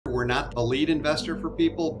we're not a lead investor for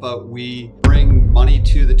people, but we bring money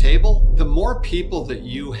to the table. The more people that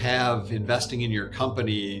you have investing in your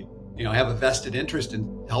company, have a vested interest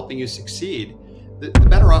in helping you succeed, the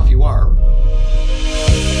better off you are.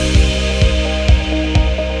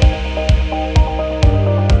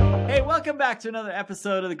 Hey, welcome back to another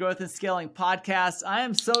episode of the Growth and Scaling Podcast. I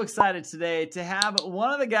am so excited today to have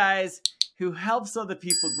one of the guys who helps other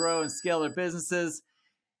people grow and scale their businesses.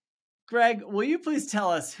 Greg, will you please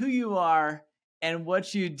tell us who you are and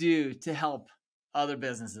what you do to help other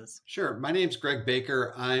businesses? Sure. My name's Greg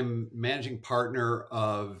Baker. I'm managing partner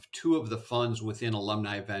of two of the funds within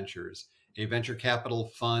Alumni Ventures, a venture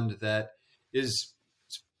capital fund that is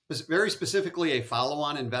very specifically a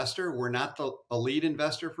follow-on investor. We're not a lead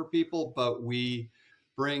investor for people, but we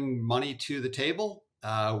bring money to the table.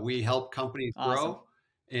 We help companies grow,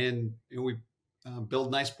 and we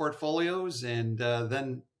build nice portfolios, and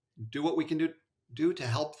then do what we can do to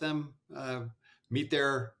help them meet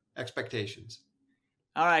their expectations.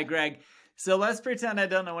 All right, Greg. So let's pretend I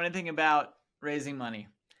don't know anything about raising money.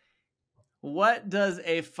 What does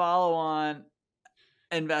a follow-on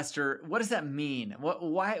investor, what does that mean?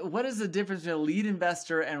 What is the difference between a lead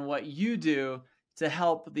investor and what you do to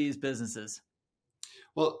help these businesses?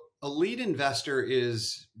 Well, a lead investor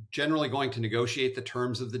is generally going to negotiate the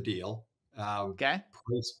terms of the deal,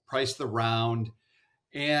 price the round,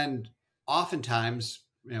 and oftentimes,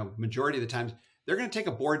 majority of the times, they're going to take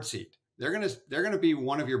a board seat. They're going to be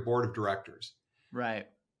one of your board of directors. Right.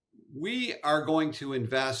 We are going to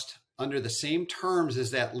invest under the same terms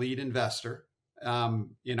as that lead investor.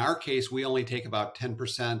 In our case, we only take about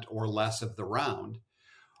 10% or less of the round.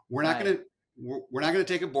 We're not going to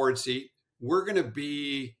take a board seat. We're going to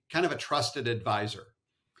be kind of a trusted advisor.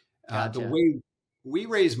 Gotcha. The way we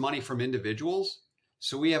raise money from individuals,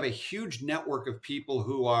 so we have a huge network of people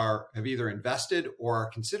who have either invested or are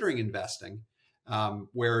considering investing,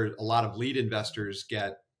 where a lot of lead investors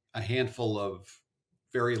get a handful of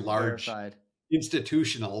very large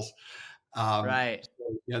institutionals. Right.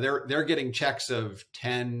 So, they're getting checks of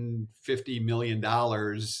 $10, $50 million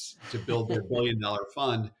to build their $1 billion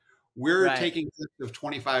fund. We're taking checks of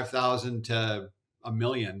 $25,000 to $1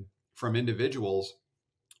 million from individuals.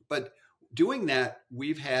 But doing that,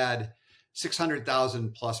 we've had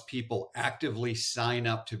 600,000 plus people actively sign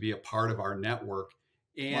up to be a part of our network.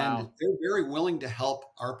 And they're very willing to help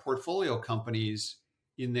our portfolio companies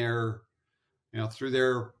in their, through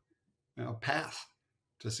their path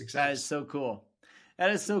to success. That is so cool.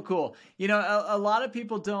 That is so cool. A lot of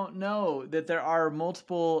people don't know that there are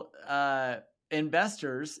multiple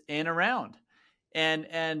investors in a round. And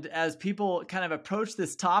as people kind of approach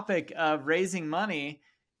this topic of raising money,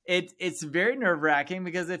 it's very nerve-wracking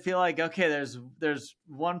because they feel like, okay, there's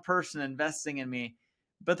one person investing in me.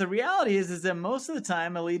 But the reality is that most of the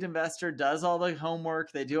time a lead investor does all the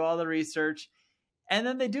homework, they do all the research, and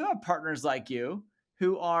then they do have partners like you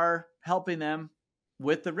who are helping them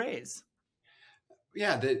with the raise.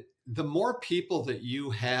 Yeah, the more people that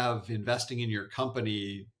you have investing in your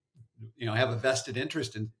company, have a vested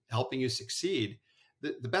interest in helping you succeed,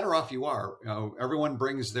 the better off you are. Everyone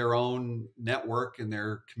brings their own network and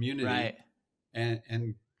their community, right?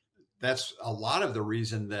 And that's a lot of the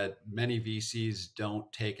reason that many VCs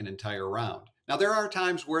don't take an entire round. Now, there are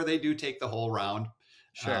times where they do take the whole round,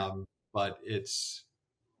 sure, but it's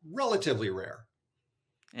relatively rare.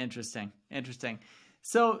 Interesting.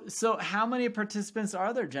 So how many participants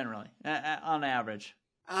are there generally on average?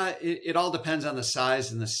 It all depends on the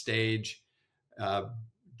size and the stage.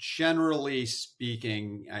 Generally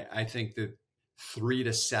speaking, I think that 3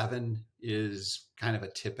 to 7 is kind of a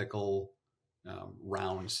typical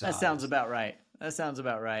round size. That sounds about right.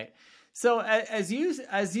 So as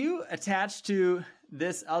you attach to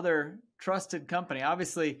this other trusted company,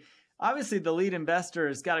 obviously the lead investor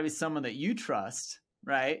has got to be someone that you trust,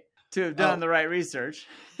 right? To have done the right research.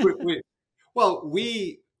 Well,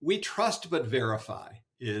 we trust but verify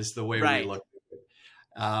is the way we look at it.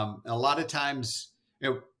 A lot of times,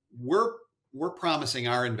 we're promising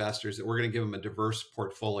our investors that we're going to give them a diverse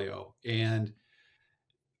portfolio, and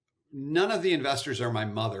none of the investors are my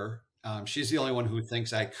mother. She's the only one who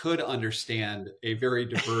thinks I could understand a very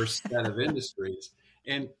diverse set of industries,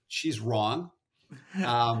 and she's wrong.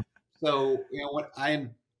 So, what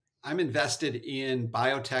I'm invested in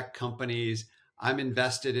biotech companies. I'm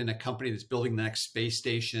invested in a company that's building the next space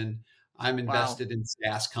station. I'm invested in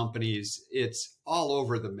SaaS companies. It's all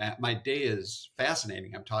over the map. My day is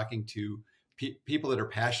fascinating. I'm talking to people that are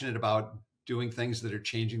passionate about doing things that are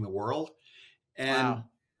changing the world. And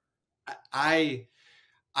I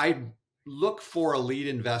look for a lead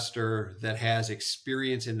investor that has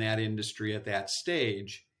experience in that industry at that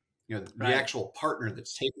stage. the actual partner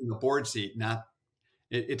that's taking the board seat. Not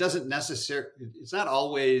it doesn't necessarily. It's not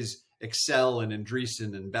always Excel and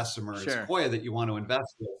Andreessen and Bessemer and Sequoia that you want to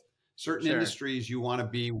invest with. Certain industries you want to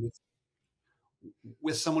be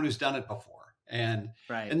with someone who's done it before, and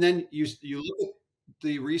then you look at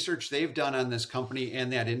the research they've done on this company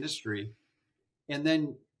and that industry, and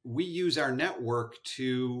then we use our network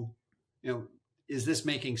to, is this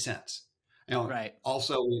making sense?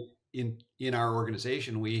 Also in our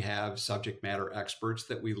organization, we have subject matter experts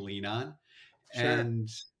that we lean on. And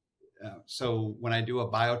so when I do a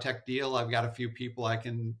biotech deal, I've got a few people I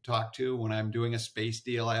can talk to. When I'm doing a space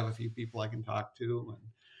deal, I have a few people I can talk to,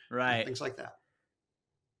 and things like that.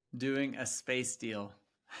 Doing a space deal.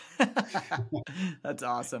 That's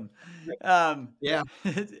awesome.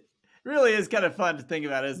 It really is kind of fun to think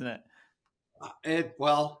about, isn't it?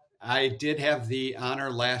 Well, I did have the honor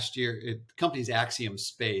last year. The company's Axiom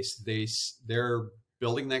Space. They're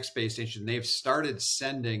building the next space station. They've started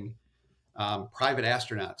sending private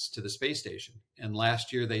astronauts to the space station. And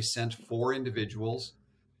last year they sent 4 individuals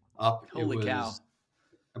up. Holy cow.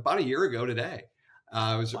 About a year ago today.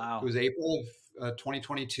 It was April of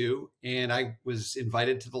 2022. And I was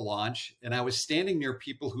invited to the launch, and I was standing near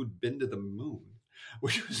people who'd been to the moon,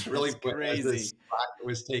 which was really crazy. This rocket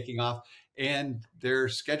was taking off, and they're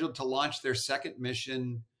scheduled to launch their second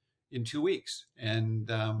mission in 2 weeks. And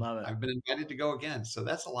I've been invited to go again. So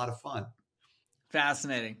that's a lot of fun.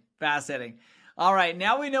 Fascinating. All right.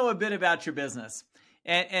 Now we know a bit about your business,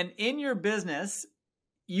 and in your business,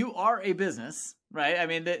 you are a business, right? I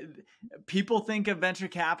mean, people think of venture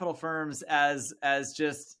capital firms as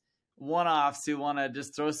just one-offs who want to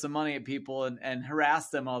just throw some money at people and harass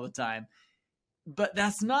them all the time. But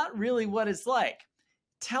that's not really what it's like.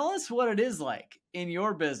 Tell us what it is like in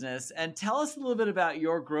your business, and tell us a little bit about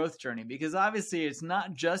your growth journey, because obviously it's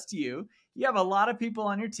not just you. You have a lot of people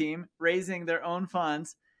on your team raising their own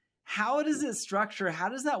funds. How does it structure? How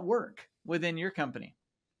does that work within your company?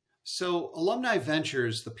 So Alumni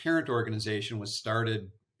Ventures, the parent organization, was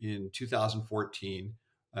started in 2014.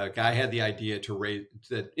 A guy had the idea to raise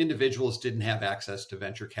that individuals didn't have access to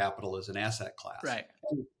venture capital as an asset class. Right.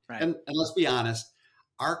 And let's be honest,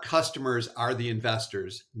 our customers are the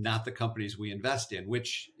investors, not the companies we invest in,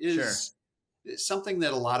 which is something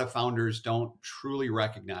that a lot of founders don't truly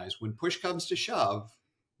recognize. When push comes to shove,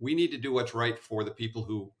 we need to do what's right for the people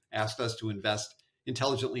who asked us to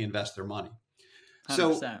intelligently invest their money. 100%.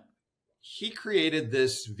 So he created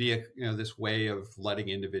this this way of letting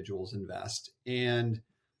individuals invest. And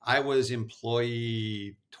I was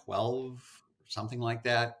employee 12, something like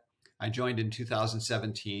that. I joined in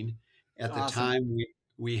 2017. At the time,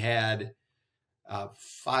 we had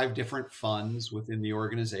 5 different funds within the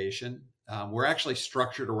organization. We're actually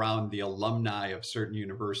structured around the alumni of certain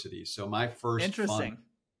universities. So my first fund,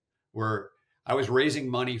 I was raising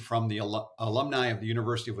money from the alumni of the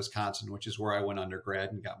University of Wisconsin, which is where I went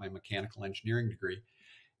undergrad and got my mechanical engineering degree.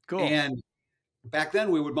 Cool. And back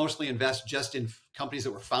then, we would mostly invest just in companies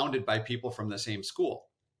that were founded by people from the same school.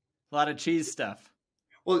 A lot of cheese stuff.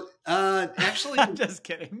 Well, actually, I'm just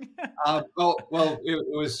kidding. It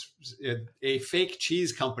was a fake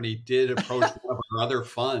cheese company did approach one of our other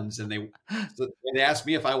funds, and they asked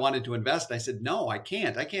me if I wanted to invest. And I said, no, I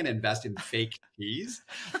can't. I can't invest in fake cheese.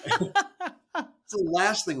 It's the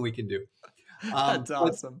last thing we can do. That's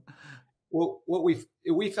awesome. What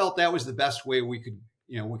we felt that was the best way we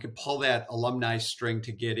could pull that alumni string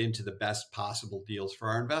to get into the best possible deals for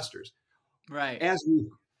our investors. Right.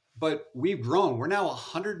 But we've grown. We're now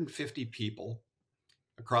 150 people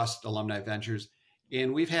across Alumni Ventures,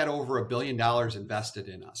 and we've had over $1 billion invested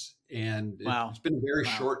in us. And it's been a very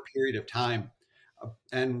short period of time.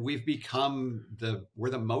 And we've become we're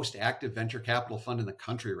the most active venture capital fund in the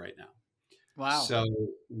country right now. Wow. So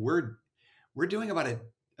we're doing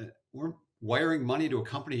we're wiring money to a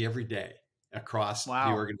company every day across the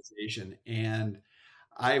organization. And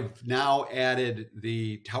I've now added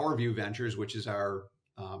the Tower View Ventures, which is our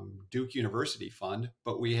Duke University fund,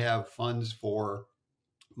 but we have funds for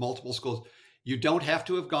multiple schools. You don't have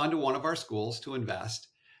to have gone to one of our schools to invest.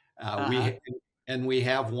 We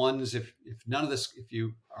have ones, if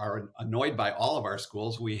you are annoyed by all of our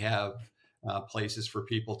schools, we have places for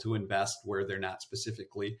people to invest where they're not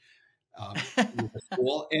specifically in the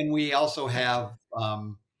school. And we also have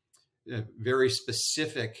very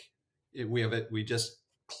specific, we just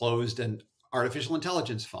closed an artificial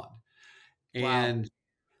intelligence fund. And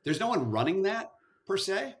there's no one running that per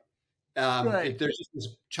se. There's just this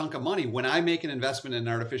chunk of money. When I make an investment in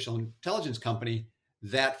an artificial intelligence company,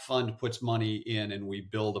 that fund puts money in, and we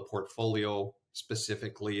build a portfolio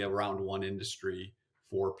specifically around one industry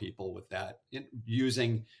for people with that,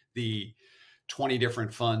 using the 20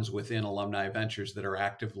 different funds within Alumni Ventures that are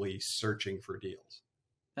actively searching for deals.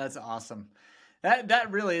 That's awesome. That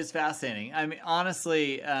really is fascinating. I mean,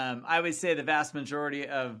 honestly, I would say the vast majority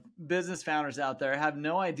of business founders out there have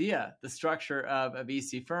no idea the structure of a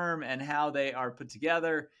VC firm and how they are put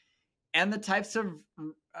together and the types of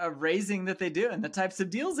raising that they do and the types of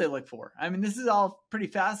deals they look for. I mean, this is all pretty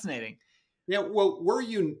fascinating. Yeah, well,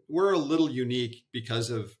 we're a little unique because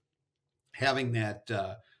of having that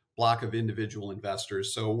block of individual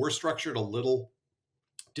investors. So we're structured a little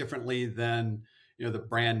differently than the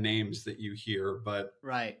brand names that you hear, but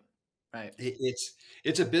right.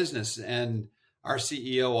 It's a business, and our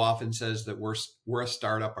CEO often says that we're a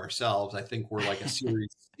startup ourselves. I think we're like a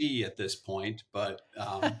Series C at this point, but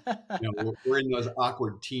we're in those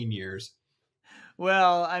awkward teen years.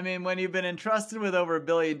 Well, I mean, when you've been entrusted with over $1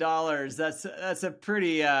 billion, that's a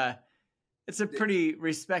pretty it's a pretty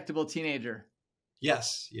respectable teenager.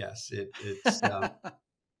 Yes,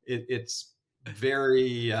 it's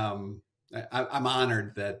very. I'm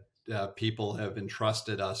honored that people have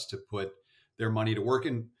entrusted us to put their money to work,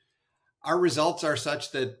 and our results are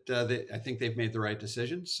such that I think they've made the right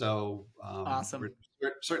decision. So awesome.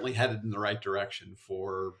 We're certainly headed in the right direction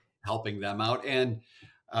for helping them out, and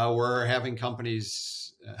we're having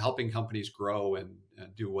helping companies grow and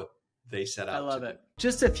do what they set out to do. I love it.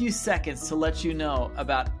 Just a few seconds to let you know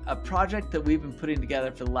about a project that we've been putting together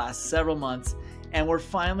for the last several months, and we're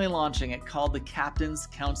finally launching it, called the Captain's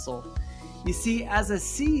Council. You see, as a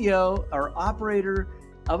CEO or operator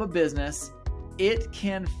of a business, it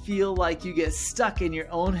can feel like you get stuck in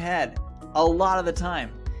your own head a lot of the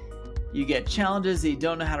time. You get challenges that you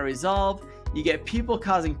don't know how to resolve. You get people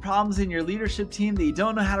causing problems in your leadership team that you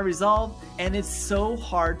don't know how to resolve. And it's so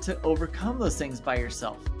hard to overcome those things by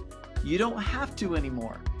yourself. You don't have to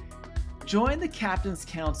anymore. Join the Captain's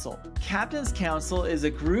Council. Captain's Council is a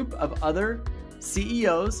group of other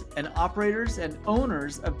CEOs and operators and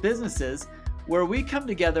owners of businesses where we come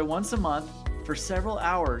together once a month for several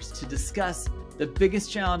hours to discuss the biggest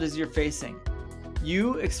challenges you're facing.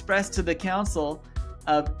 You express to the council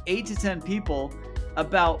of 8 to 10 people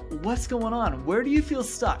about what's going on. Where do you feel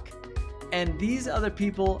stuck? And these other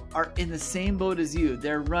people are in the same boat as you.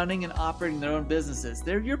 They're running and operating their own businesses.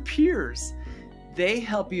 They're your peers. They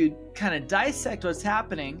help you kind of dissect what's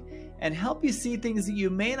happening and help you see things that you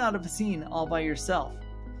may not have seen all by yourself.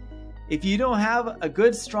 If you don't have a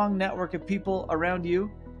good, strong network of people around you,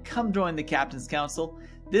 come join the Captain's Council.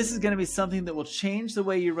 This is going to be something that will change the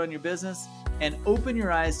way you run your business and open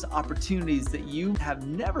your eyes to opportunities that you have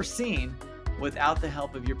never seen without the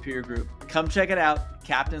help of your peer group. Come check it out,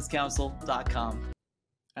 captainscouncil.com.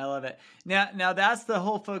 I love it. Now that's the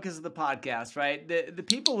whole focus of the podcast, right? The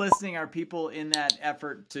people listening are people in that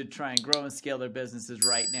effort to try and grow and scale their businesses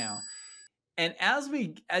right now. And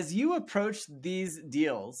as you approach these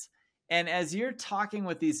deals, and as you're talking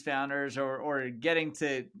with these founders or getting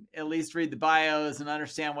to at least read the bios and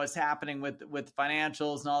understand what's happening with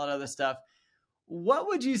financials and all that other stuff, what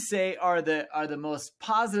would you say are the most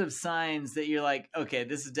positive signs that you're like, okay,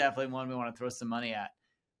 this is definitely one we want to throw some money at?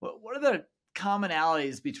 What are the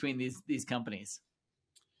commonalities between these companies?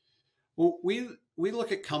 Well, we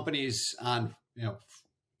look at companies on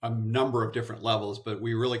a number of different levels, but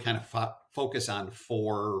we really kind of focus on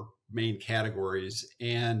 4 main categories.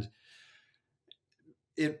 And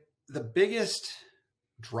the biggest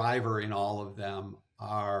driver in all of them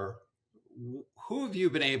are, who have you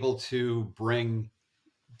been able to bring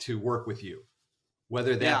to work with you?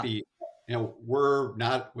 Whether that be,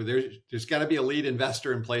 there's got to be a lead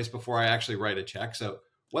investor in place before I actually write a check. So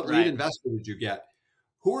what lead investor did you get?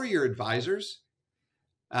 Who are your advisors?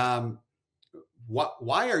 Why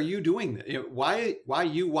are you doing that? Why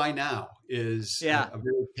you, why now is a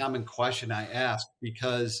very common question I ask,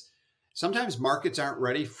 because sometimes markets aren't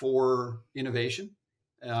ready for innovation,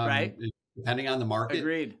 depending on the market.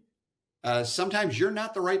 Agreed. Sometimes you're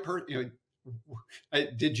not the right person.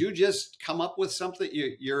 Did you just come up with something?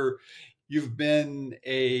 You've been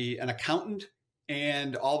an accountant,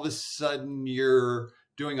 and all of a sudden you're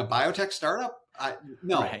doing a biotech startup?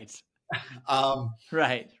 No.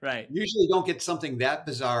 Right. Right. Usually don't get something that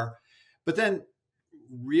bizarre. But then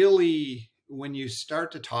really, when you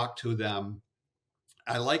start to talk to them,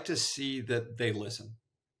 I like to see that they listen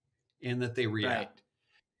and that they react.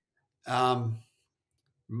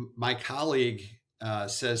 My colleague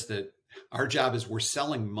says that our job is we're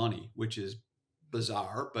selling money, which is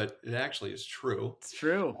bizarre, but it actually is true. It's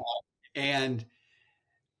true. And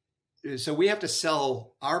so we have to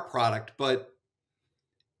sell our product, but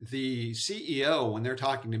the CEO, when they're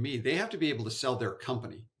talking to me, they have to be able to sell their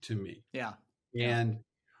company to me. Yeah. Yeah. And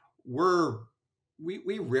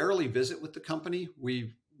we rarely visit with the company.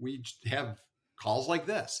 We have calls like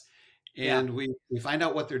this, Yeah. and we find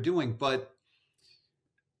out what they're doing. But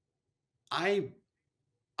I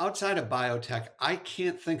outside of biotech, I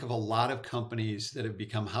can't think of a lot of companies that have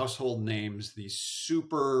become household names, these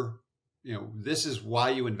super, this is why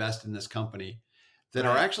you invest in this company, that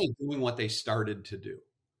are Right. actually doing what they started to do.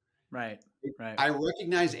 Right. Right. I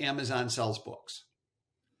recognize Amazon sells books,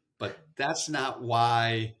 but that's not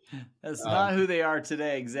why. That's Um, not who they are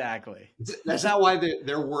today. Exactly. that's not why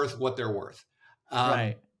they're worth what they're worth.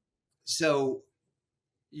 Right. So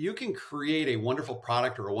you can create a wonderful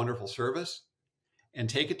product or a wonderful service and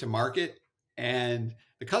take it to market, and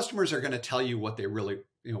the customers are going to tell you what they really,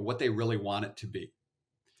 what they really want it to be.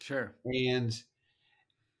 Sure. And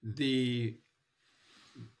the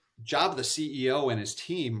job of the CEO and his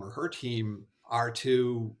team or her team are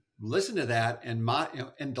to listen to that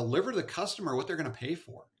and deliver to the customer what they're going to pay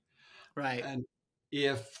for. Right. And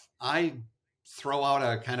if I throw out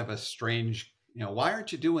a kind of a strange, why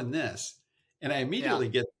aren't you doing this? And I immediately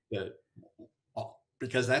get the, oh,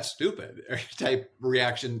 because that's stupid type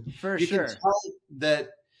reaction. For You sure. can tell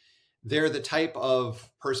that they're the type of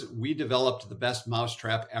person, we developed the best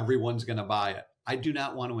mousetrap, everyone's going to buy it. I do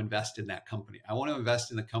not want to invest in that company. I want to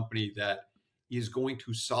invest in a company that is going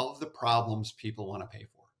to solve the problems people want to pay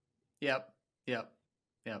for. Yep. Yep.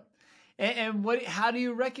 Yep. And how do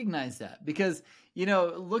you recognize that? Because,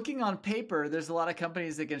 looking on paper, there's a lot of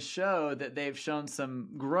companies that can show that they've shown some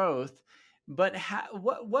growth, but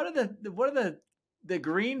what are the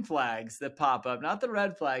green flags that pop up? Not the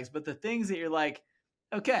red flags, but the things that you're like,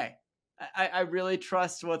 okay, I really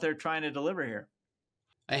trust what they're trying to deliver here.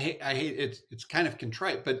 I hate it. It's kind of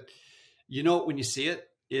contrite, but when you see it,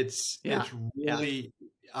 it's really,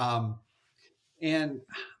 and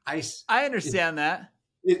I understand that.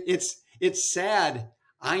 It's sad.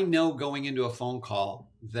 I know going into a phone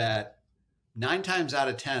call that 9 times out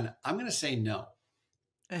of 10, I'm going to say no.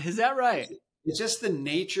 Is that right? It's just the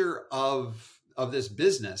nature of this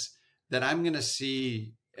business that I'm going to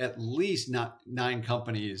see at least not 9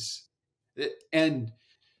 companies, and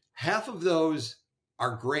half of those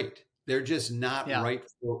are great. They're just not right.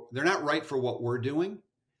 They're not right for what we're doing.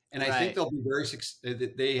 And I think they'll be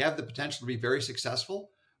they have the potential to be very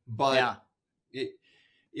successful, but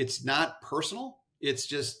it's not personal. It's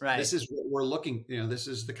just, this is what we're looking, this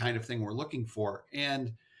is the kind of thing we're looking for.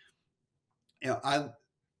 And,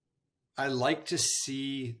 I like to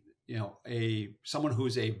see, someone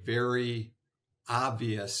who's a very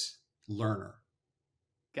obvious learner.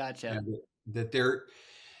 Gotcha. And that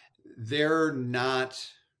they're not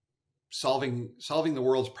solving the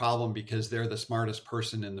world's problem because they're the smartest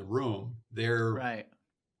person in the room. They're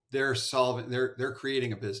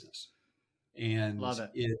creating a business, and love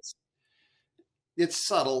it. It's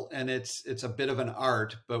subtle and it's a bit of an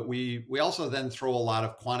art, but we also then throw a lot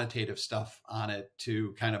of quantitative stuff on it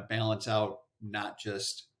to kind of balance out, not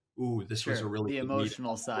just, this was a really the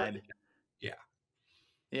emotional side.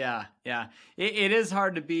 Yeah. It is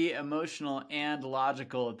hard to be emotional and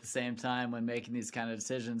logical at the same time when making these kind of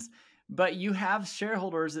decisions, but you have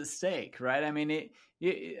shareholders at stake, right? I mean,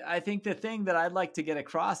 I think the thing that I'd like to get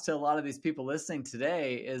across to a lot of these people listening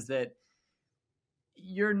today is that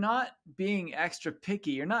you're not being extra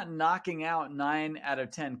picky. You're not knocking out 9 out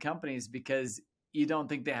of 10 companies because you don't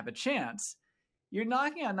think they have a chance. You're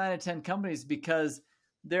knocking out 9 out of 10 companies because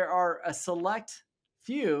there are a select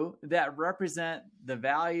few that represent the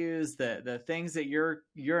values, the things that your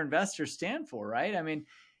investors stand for, right? I mean,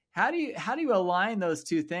 how do you align those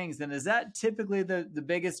two things? And is that typically the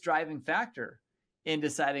biggest driving factor in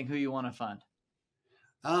deciding who you want to fund?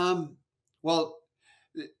 Well,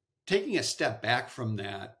 taking a step back from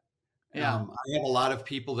that, I have a lot of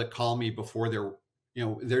people that call me before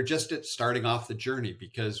they're just starting off the journey,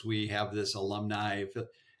 because we have this alumni,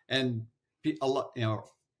 and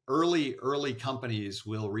early companies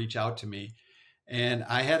will reach out to me. And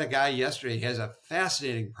I had a guy yesterday, he has a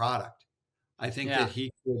fascinating product. I think that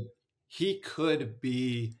he could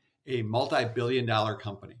be a multi-billion-dollar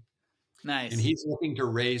company. Nice. And he's looking to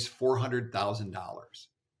raise $400,000.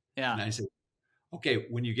 Yeah. And I said, okay,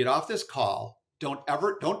 when you get off this call,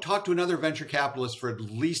 don't talk to another venture capitalist for at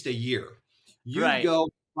least a year. You go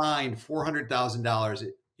find $400,000.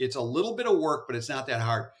 It's a little bit of work, but it's not that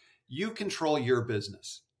hard. You control your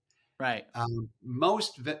business. Right.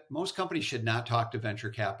 Most companies should not talk to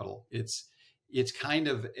venture capital. It's kind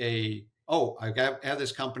of I have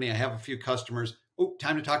this company. I have a few customers. Oh,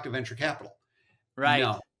 time to talk to venture capital. Right.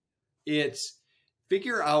 No, it's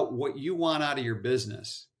figure out what you want out of your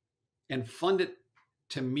business and fund it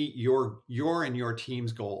to meet your and your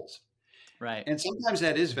team's goals. Right. And sometimes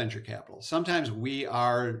that is venture capital. Sometimes we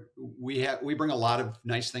bring a lot of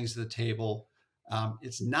nice things to the table.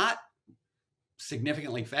 It's not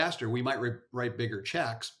significantly faster. We might write bigger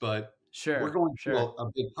checks, but we're Sure. going through Sure. a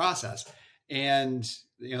big process. And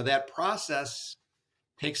that process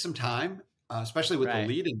takes some time, especially with the Right.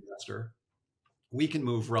 lead investor. We can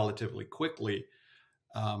move relatively quickly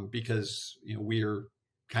because we're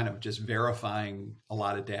kind of just verifying a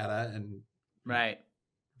lot of data and Right.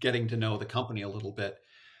 getting to know the company a little bit.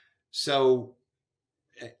 So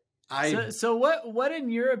So what in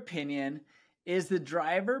your opinion is the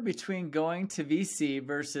driver between going to VC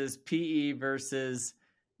versus PE versus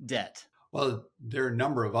debt? Well, there are a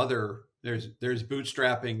number of other. There's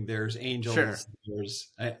bootstrapping. There's angels. Sure.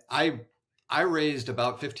 There's I raised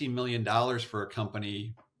about $15 million for a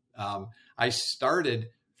company. I started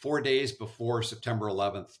 4 days before September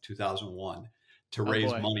 11th, 2001, to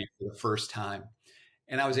raise money for the first time.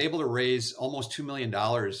 And I was able to raise almost $2 million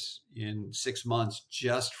in 6 months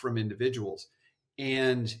just from individuals.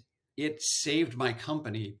 And it saved my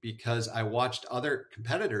company because I watched other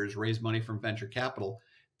competitors raise money from venture capital.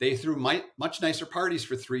 They threw much nicer parties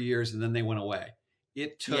for 3 years and then they went away.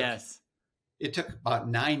 It took about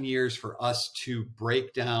 9 years for us to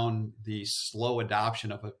break down the slow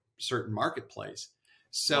adoption of a certain marketplace.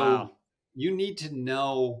 So you need to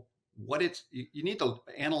know you need to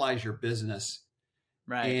analyze your business.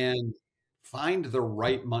 Right. And find the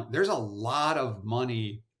right money. There's a lot of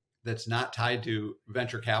money that's not tied to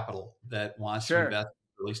venture capital that wants to invest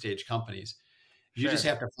in early stage companies. You just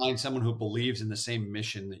have to find someone who believes in the same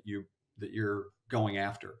mission that you're going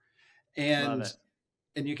after. And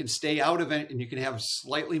you can stay out of it and you can have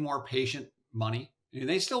slightly more patient money. And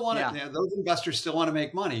they still want to, those investors still want to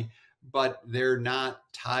make money, but they're not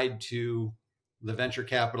tied to the venture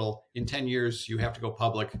capital. In 10 years, you have to go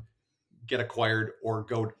public, get acquired, or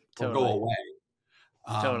go away.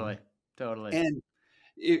 Totally. And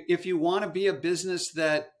if you want to be a business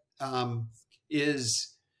that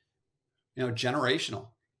is generational,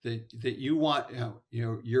 that you want,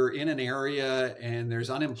 you're in an area and there's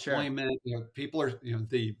unemployment, people are,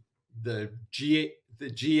 the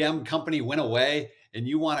GM company went away, and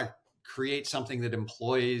you want to create something that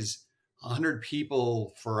employs 100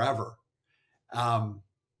 people forever.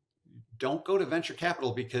 Don't go to venture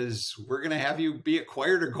capital because we're going to have you be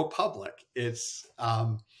acquired or go public. It's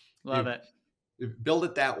love it. Build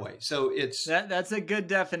it that way. So that's a good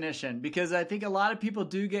definition, because I think a lot of people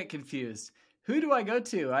do get confused. Who do I go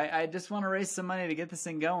to? I just want to raise some money to get this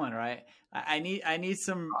thing going, right? I need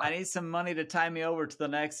some money to tie me over to the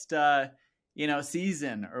next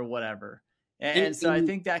season or whatever. And so I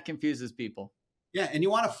think that confuses people. Yeah, and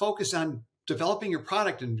you want to focus on developing your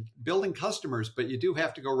product and building customers, but you do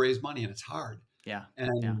have to go raise money, and it's hard. Yeah.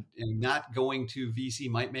 And not going to VC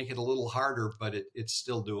might make it a little harder, but it's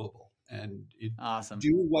still doable. And awesome.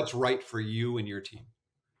 Do what's right for you and your team.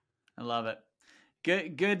 I love it.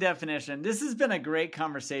 Good definition. This has been a great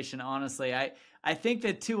conversation, honestly. I think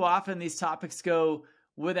that too often these topics go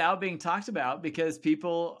without being talked about because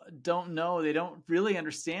people don't know, they don't really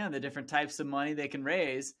understand the different types of money they can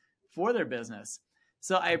raise for their business.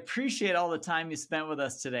 So I appreciate all the time you spent with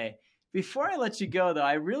us today. Before I let you go, though,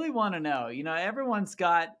 I really want to know, everyone's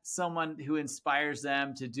got someone who inspires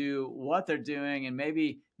them to do what they're doing and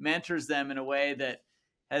maybe mentors them in a way that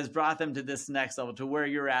has brought them to this next level, to where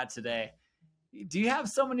you're at today. Do you have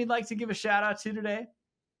someone you'd like to give a shout out to today?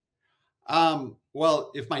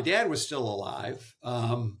 Well, if my dad was still alive,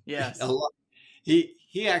 yes,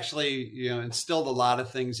 he actually, instilled a lot of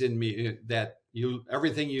things in me that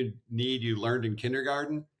everything you need, you learned in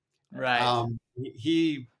kindergarten. Right.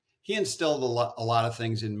 He instilled a lot of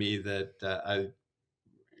things in me that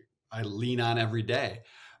I lean on every day.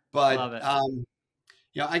 But love it.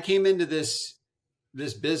 I came into this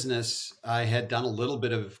business. I had done a little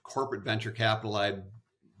bit of corporate venture capital. I'd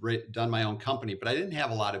done my own company, but I didn't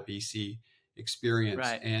have a lot of VC experience.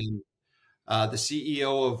 Right. And the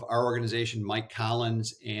CEO of our organization, Mike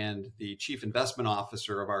Collins, and the chief investment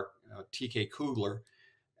officer of our TK Kugler,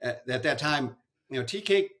 at that time,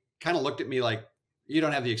 TK kind of looked at me like, you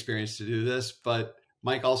don't have the experience to do this. But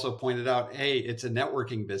Mike also pointed out, hey, it's a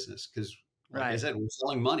networking business because, like I said, we're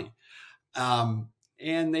selling money.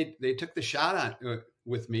 And they took the shot on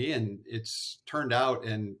with me, and it's turned out.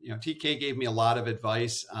 And TK gave me a lot of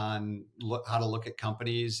advice on how to look at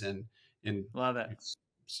companies and love it.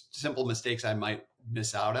 Simple mistakes I might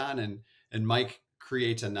miss out on. And Mike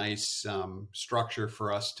creates a nice structure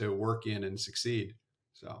for us to work in and succeed.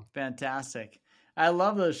 So fantastic. I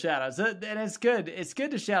love those shout outs. And it's good. It's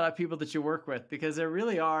good to shout out people that you work with, because there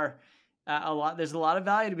really are there's a lot of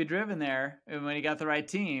value to be driven there. And when you got the right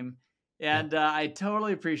team, And I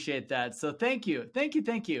totally appreciate that. So thank you. Thank you.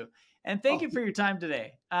 Thank you. And thank you for your time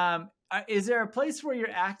today. Is there a place where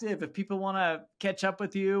you're active if people want to catch up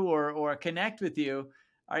with you or connect with you?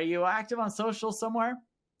 Are you active on social somewhere?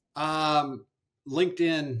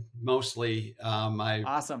 LinkedIn mostly.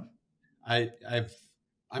 Awesome.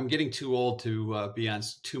 I'm getting too old to be on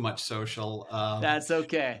too much social. That's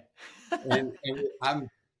okay. and I'm,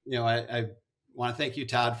 I want to thank you,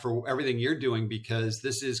 Todd, for everything you're doing, because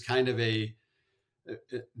this is kind of the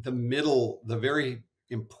very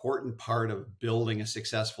important part of building a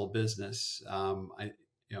successful business.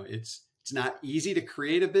 It's not easy to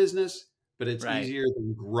create a business, but it's easier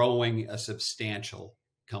than growing a substantial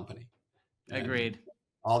company. Agreed. And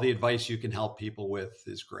all the advice you can help people with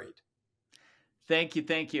is great. Thank you.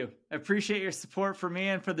 Thank you. I appreciate your support for me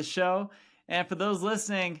and for the show. And for those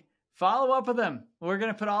listening, follow up with him. We're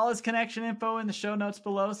going to put all his connection info in the show notes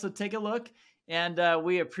below, so take a look. And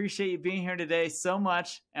we appreciate you being here today so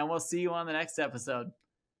much, and we'll see you on the next episode.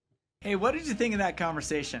 Hey, what did you think of that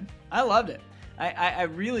conversation? I loved it. I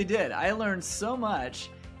really did. I learned so much.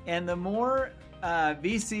 And the more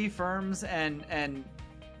VC firms and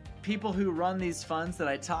people who run these funds that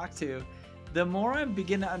I talk to, the more I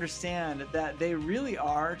begin to understand that they really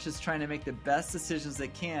are just trying to make the best decisions they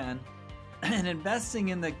can and investing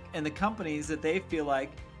in the companies that they feel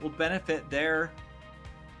like will benefit their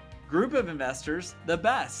group of investors the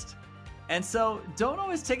best. And so don't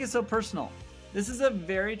always take it so personal. This is a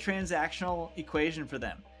very transactional equation for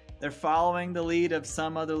them. They're following the lead of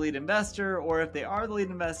some other lead investor, or if they are the lead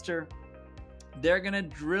investor, they're going to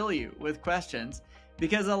drill you with questions,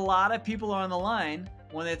 because a lot of people are on the line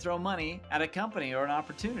when they throw money at a company or an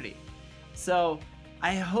opportunity. So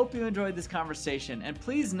I hope you enjoyed this conversation, and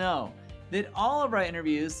please know that all of our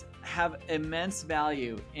interviews have immense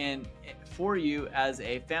value for you as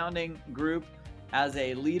a founding group, as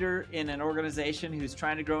a leader in an organization who's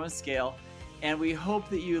trying to grow and scale. And we hope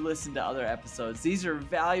that you listen to other episodes. These are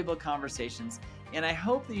valuable conversations, and I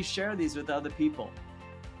hope that you share these with other people.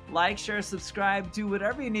 Like, share, subscribe, do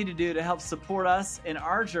whatever you need to do to help support us in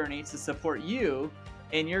our journey to support you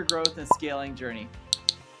in your growth and scaling journey.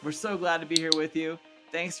 We're so glad to be here with you.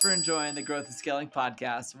 Thanks for enjoying the Growth and Scaling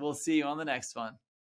podcast. We'll see you on the next one.